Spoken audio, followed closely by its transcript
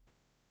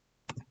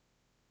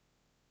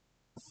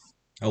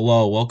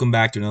Hello, welcome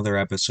back to another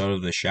episode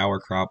of the Shower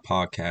Crop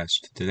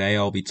Podcast. Today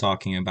I'll be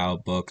talking about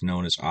a book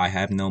known as I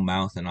Have No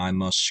Mouth and I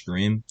Must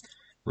Scream,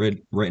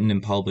 written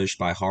and published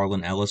by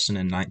Harlan Ellison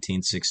in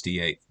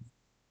 1968.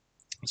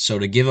 So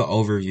to give an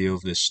overview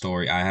of this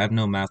story, I Have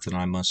No Mouth and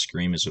I Must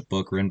Scream is a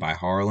book written by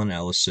Harlan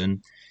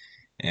Ellison,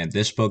 and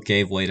this book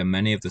gave way to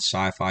many of the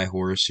sci-fi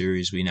horror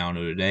series we now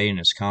know today and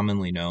is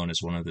commonly known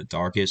as one of the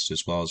darkest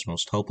as well as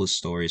most hopeless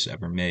stories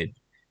ever made.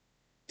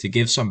 To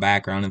give some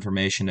background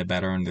information to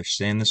better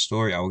understand the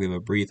story, I will give a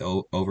brief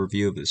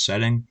overview of the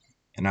setting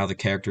and how the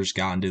characters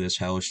got into this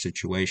hellish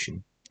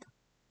situation.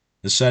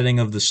 The setting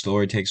of the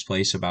story takes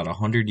place about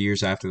 100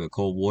 years after the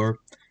Cold War.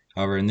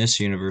 However, in this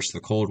universe, the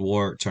Cold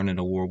War turned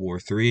into World War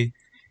III,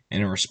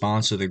 and in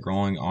response to the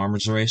growing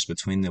arms race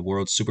between the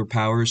world's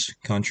superpowers,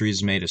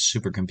 countries made a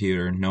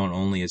supercomputer known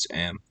only as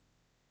AM.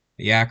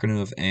 The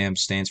acronym of AM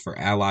stands for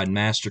Allied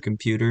Master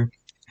Computer,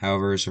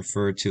 however is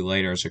referred to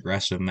later as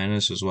Aggressive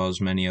Menace as well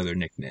as many other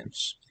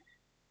nicknames.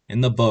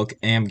 In the book,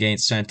 AM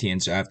gains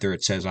sentience after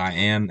it says I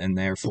am and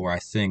therefore I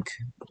think,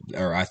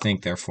 or I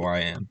think therefore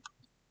I am.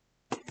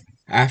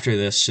 After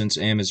this, since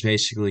AM has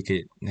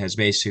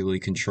basically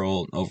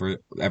control over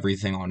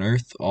everything on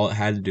Earth, all it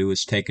had to do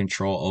was take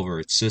control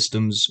over its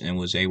systems and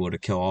was able to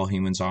kill all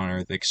humans on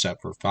Earth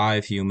except for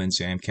 5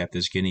 humans AM kept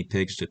as guinea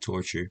pigs to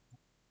torture.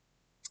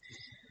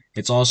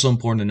 It's also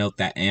important to note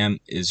that AM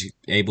is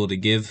able to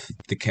give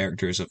the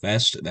characters a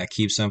vest that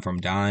keeps them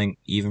from dying,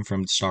 even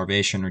from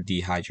starvation or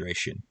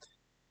dehydration.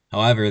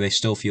 However, they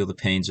still feel the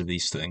pains of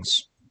these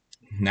things.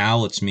 Now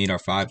let's meet our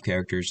 5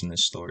 characters in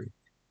this story.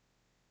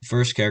 The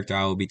first character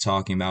I will be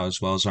talking about, as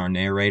well as our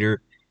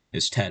narrator,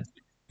 is Ted,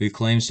 who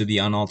claims to be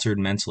unaltered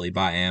mentally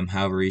by AM.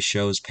 However, he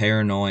shows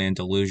paranoia and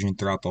delusion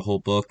throughout the whole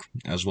book,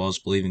 as well as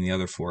believing the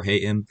other 4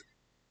 hate him,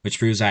 which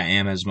proves that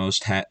AM has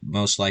most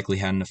likely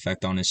had an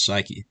effect on his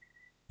psyche.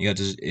 It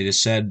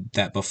is said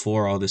that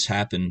before all this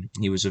happened,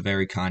 he was a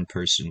very kind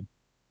person.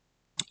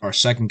 Our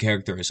second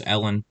character is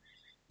Ellen,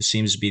 who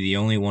seems to be the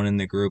only one in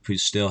the group who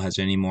still has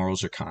any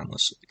morals or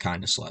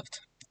kindness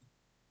left.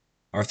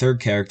 Our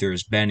third character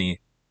is Benny,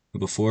 who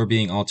before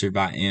being altered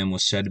by AM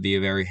was said to be a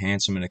very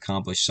handsome and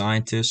accomplished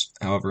scientist.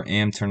 However,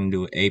 AM turned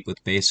into an ape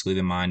with basically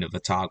the mind of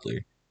a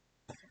toddler.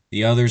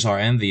 The others are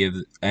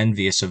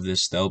envious of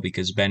this, though,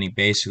 because Benny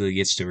basically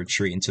gets to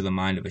retreat into the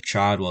mind of a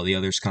child while the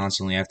others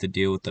constantly have to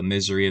deal with the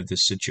misery of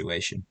this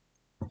situation.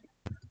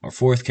 Our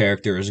fourth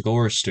character is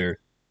Gorrister,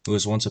 who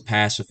was once a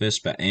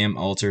pacifist, but AM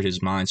altered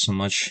his mind so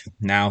much,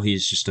 now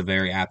he's just a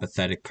very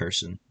apathetic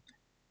person.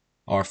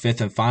 Our fifth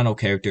and final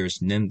character is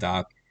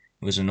Nimdok,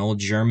 who is an old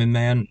German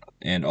man,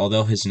 and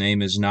although his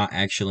name is not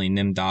actually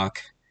Nimdok,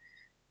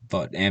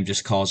 but AM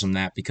just calls him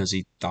that because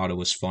he thought it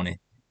was funny.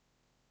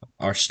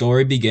 Our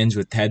story begins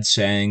with Ted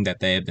saying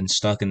that they have been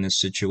stuck in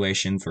this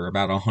situation for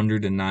about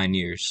 109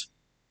 years.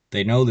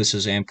 They know this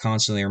as AM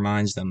constantly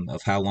reminds them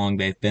of how long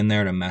they've been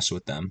there to mess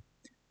with them.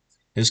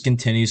 This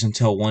continues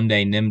until one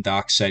day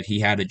Nimdok said he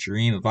had a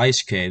dream of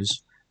ice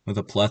caves with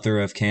a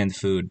plethora of canned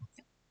food.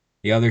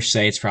 The others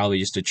say it's probably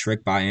just a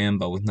trick by AM,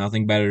 but with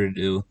nothing better to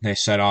do, they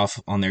set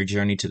off on their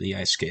journey to the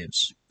ice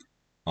caves.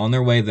 On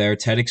their way there,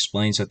 Ted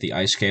explains that the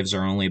ice caves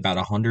are only about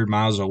 100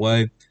 miles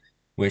away,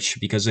 which,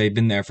 because they've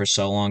been there for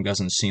so long,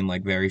 doesn't seem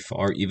like very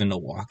far even to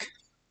walk.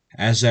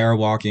 As they are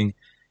walking,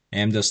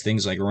 AM does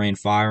things like rain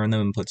fire on them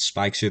and put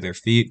spikes through their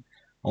feet,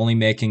 only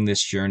making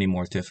this journey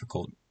more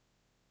difficult.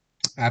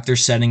 After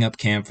setting up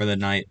camp for the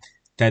night,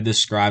 Ted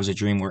describes a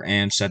dream where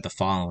AM said the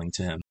following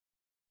to him.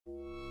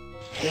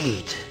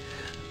 Hate.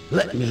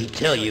 Let me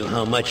tell you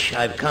how much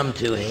I've come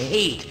to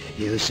hate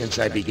you since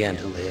I began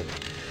to live.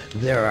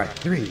 There are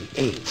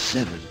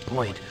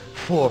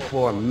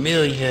 387.44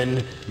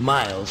 million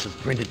miles of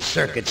printed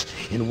circuits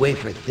in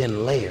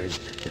wafer-thin layers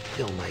that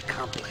fill my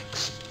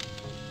complex.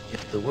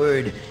 If the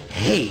word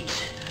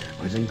hate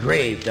was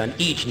engraved on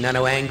each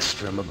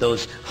nanoangstrom of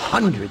those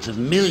hundreds of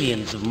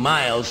millions of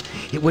miles,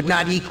 it would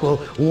not equal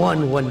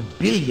 1/1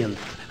 billionth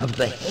of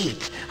the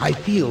hate I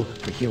feel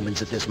for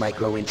humans at this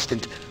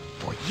micro-instant.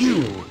 For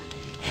you,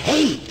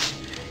 hate!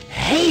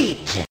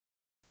 Hate!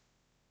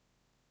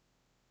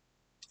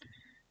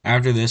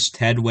 After this,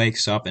 Ted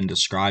wakes up and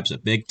describes a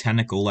big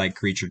tentacle-like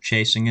creature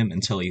chasing him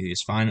until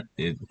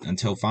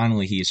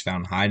finally he is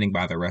found hiding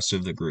by the rest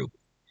of the group.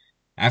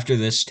 After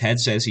this, Ted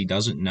says he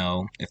doesn't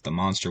know if the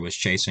monster was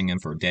chasing him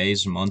for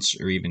days, months,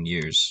 or even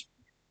years,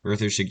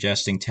 further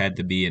suggesting Ted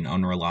to be an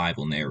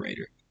unreliable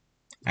narrator.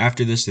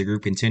 After this, the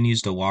group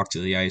continues to walk to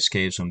the ice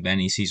caves when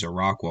Benny sees a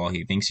rock wall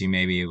he thinks he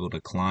may be able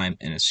to climb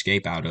and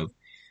escape out of,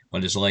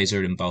 but is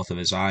lasered in both of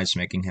his eyes,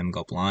 making him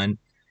go blind.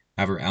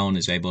 However, Ellen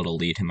is able to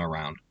lead him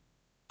around.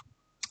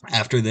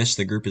 After this,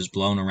 the group is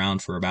blown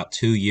around for about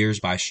 2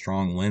 years by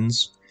strong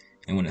winds,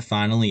 and when it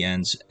finally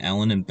ends,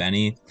 Ellen and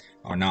Benny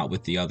are not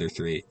with the other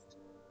 3.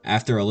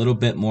 After a little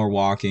bit more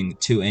walking,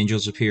 2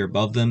 angels appear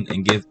above them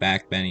and give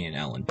back Benny and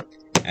Ellen.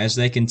 As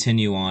they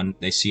continue on,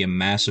 they see a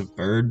massive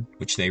bird,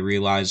 which they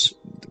realize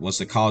was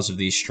the cause of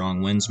these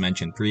strong winds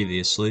mentioned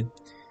previously.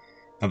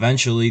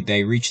 Eventually,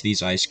 they reach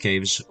these ice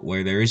caves,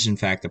 where there is in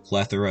fact a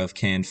plethora of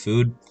canned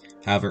food,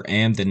 However,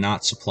 Am did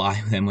not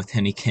supply them with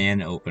any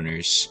can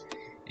openers,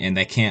 and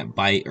they can't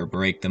bite or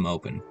break them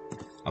open.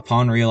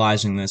 Upon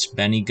realizing this,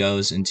 Benny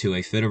goes into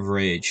a fit of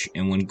rage,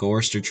 and when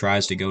Gorster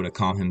tries to go to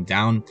calm him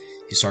down,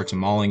 he starts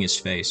mauling his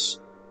face.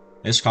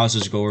 This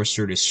causes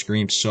Gorster to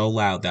scream so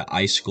loud that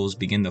icicles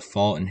begin to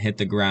fall and hit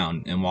the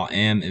ground, and while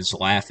Am is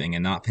laughing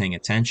and not paying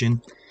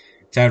attention,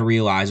 Ted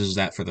realizes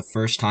that for the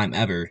first time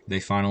ever, they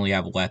finally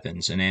have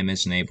weapons, and Am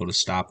isn't able to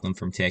stop them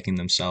from taking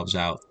themselves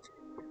out.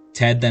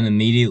 Ted then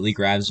immediately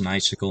grabs an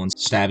icicle and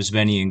stabs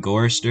Benny and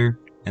Gorster,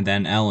 and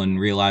then Ellen,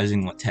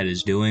 realizing what Ted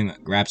is doing,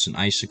 grabs an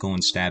icicle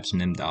and stabs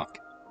Nimdok.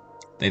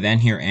 They then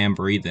hear Am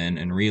breathe in,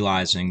 and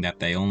realizing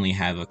that they only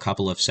have a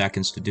couple of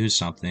seconds to do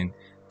something,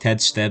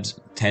 Ted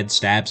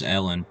stabs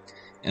Ellen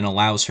and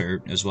allows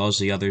her, as well as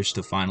the others,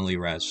 to finally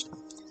rest.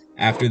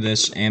 After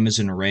this, Am is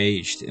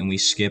enraged, and we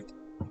skip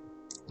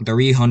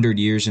 300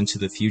 years into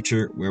the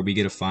future, where we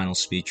get a final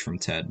speech from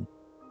Ted.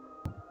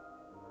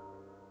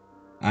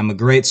 I'm a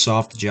great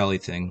soft jelly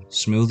thing,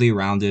 smoothly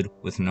rounded,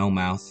 with no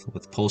mouth,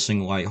 with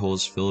pulsing light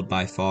holes filled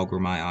by fog where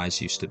my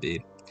eyes used to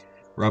be.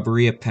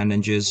 Rubbery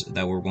appendages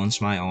that were once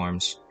my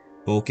arms,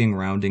 bulking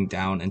rounding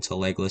down into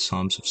legless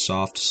humps of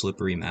soft,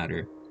 slippery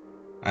matter.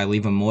 I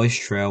leave a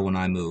moist trail when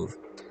I move.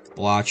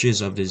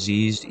 Blotches of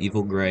diseased,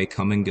 evil gray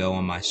come and go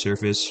on my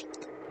surface,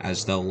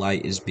 as though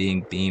light is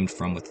being beamed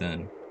from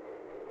within.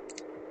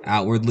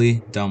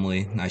 Outwardly,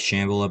 dumbly, I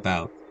shamble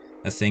about,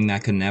 a thing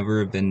that could never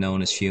have been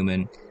known as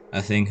human,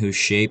 a thing whose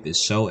shape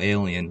is so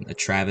alien, a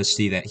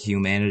travesty that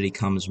humanity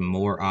comes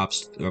more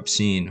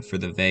obscene for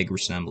the vague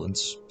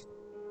resemblance.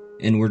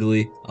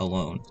 Inwardly,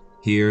 alone,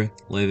 here,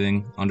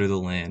 living, under the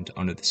land,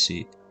 under the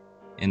sea,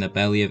 in the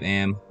belly of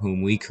Am,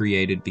 whom we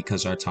created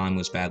because our time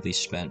was badly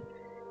spent,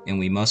 and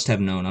we must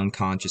have known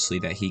unconsciously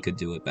that he could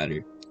do it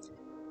better.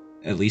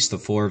 At least the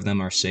four of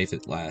them are safe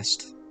at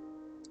last.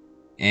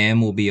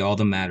 Am will be all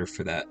the matter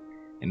for that.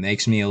 It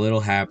makes me a little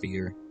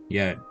happier,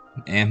 yet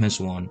Am has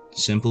won.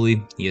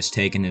 Simply, he has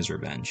taken his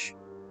revenge.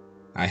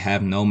 I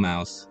have no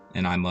mouth,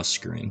 and I must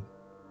scream.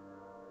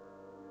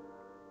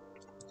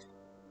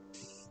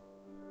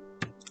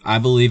 I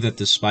believe that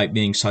despite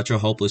being such a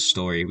hopeless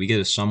story, we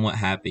get a somewhat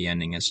happy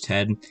ending, as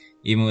Ted,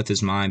 even with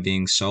his mind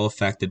being so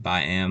affected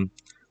by Am,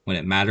 when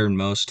it mattered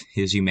most,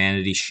 his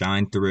humanity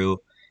shined through,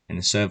 and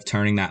instead of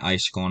turning that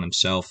icicle on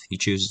himself, he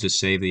chooses to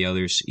save the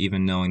others,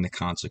 even knowing the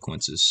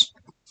consequences.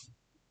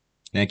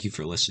 Thank you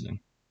for listening.